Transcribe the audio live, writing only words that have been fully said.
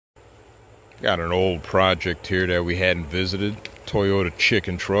Got an old project here that we hadn't visited. Toyota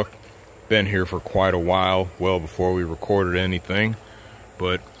chicken truck. Been here for quite a while, well before we recorded anything.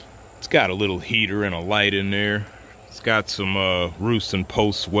 But it's got a little heater and a light in there. It's got some roosts and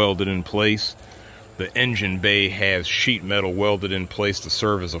posts welded in place. The engine bay has sheet metal welded in place to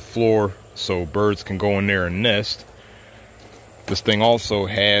serve as a floor so birds can go in there and nest. This thing also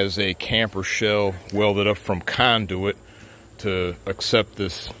has a camper shell welded up from conduit to accept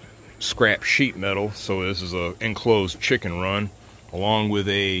this scrap sheet metal. So this is an enclosed chicken run, along with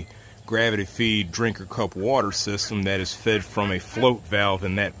a gravity feed drinker cup water system that is fed from a float valve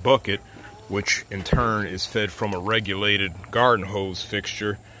in that bucket, which in turn is fed from a regulated garden hose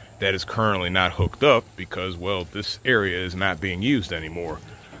fixture that is currently not hooked up because, well, this area is not being used anymore.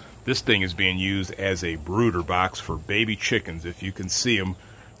 This thing is being used as a brooder box for baby chickens, if you can see them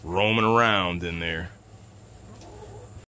roaming around in there.